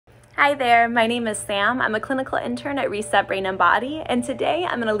Hi there, my name is Sam. I'm a clinical intern at Reset Brain and Body, and today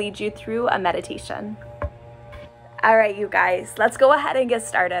I'm going to lead you through a meditation. All right, you guys, let's go ahead and get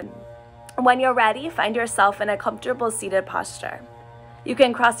started. When you're ready, find yourself in a comfortable seated posture. You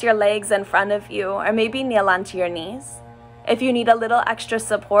can cross your legs in front of you or maybe kneel onto your knees. If you need a little extra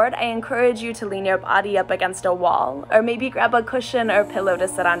support, I encourage you to lean your body up against a wall or maybe grab a cushion or pillow to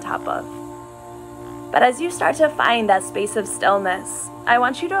sit on top of. But as you start to find that space of stillness, I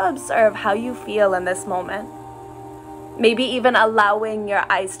want you to observe how you feel in this moment. Maybe even allowing your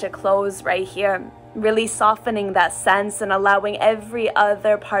eyes to close right here, really softening that sense and allowing every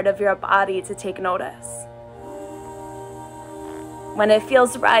other part of your body to take notice. When it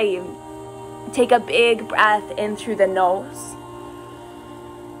feels right, take a big breath in through the nose.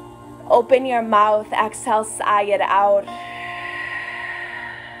 Open your mouth, exhale, sigh it out.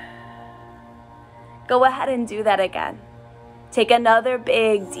 Go ahead and do that again. Take another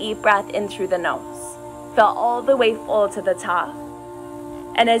big, deep breath in through the nose. Fill all the way full to the top.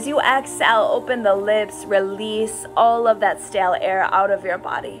 And as you exhale, open the lips, release all of that stale air out of your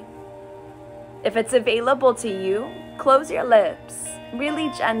body. If it's available to you, close your lips,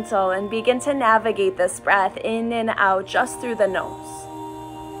 really gentle, and begin to navigate this breath in and out just through the nose.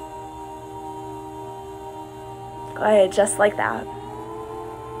 Go ahead, just like that.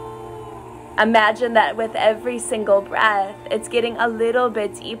 Imagine that with every single breath, it's getting a little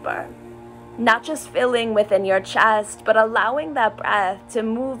bit deeper. Not just filling within your chest, but allowing that breath to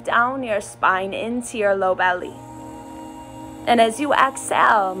move down your spine into your low belly. And as you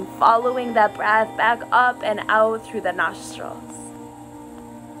exhale, following that breath back up and out through the nostrils.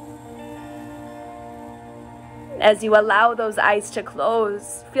 As you allow those eyes to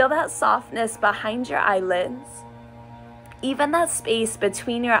close, feel that softness behind your eyelids. Even that space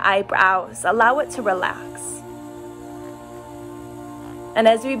between your eyebrows, allow it to relax. And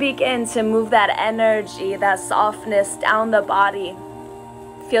as we begin to move that energy, that softness down the body,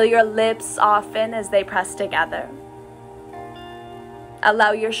 feel your lips soften as they press together.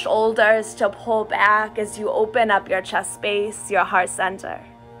 Allow your shoulders to pull back as you open up your chest space, your heart center.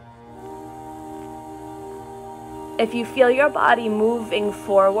 If you feel your body moving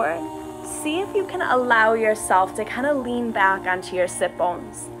forward, see if you can allow yourself to kind of lean back onto your sit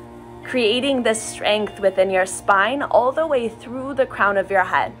bones, creating this strength within your spine all the way through the crown of your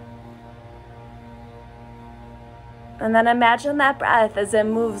head. And then imagine that breath as it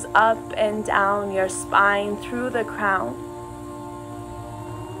moves up and down your spine through the crown.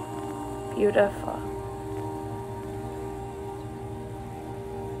 Beautiful.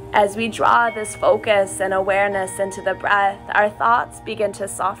 As we draw this focus and awareness into the breath, our thoughts begin to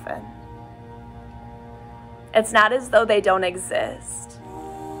soften. It's not as though they don't exist,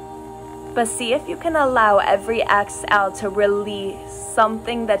 but see if you can allow every exhale to release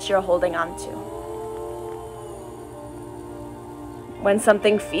something that you're holding on to. When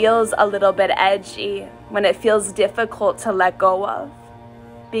something feels a little bit edgy, when it feels difficult to let go of,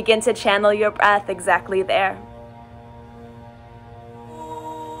 begin to channel your breath exactly there.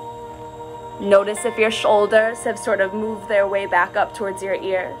 Notice if your shoulders have sort of moved their way back up towards your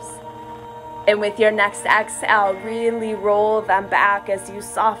ears. And with your next exhale, really roll them back as you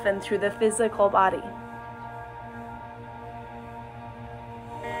soften through the physical body.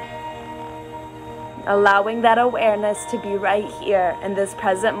 Allowing that awareness to be right here in this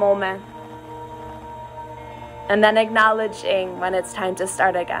present moment. And then acknowledging when it's time to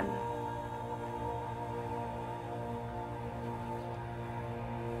start again.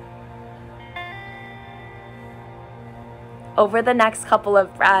 Over the next couple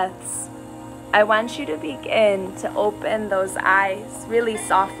of breaths, I want you to begin to open those eyes really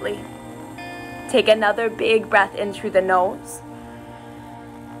softly. Take another big breath in through the nose.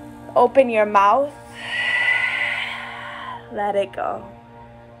 Open your mouth. Let it go.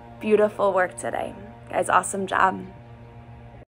 Beautiful work today. Guys, awesome job.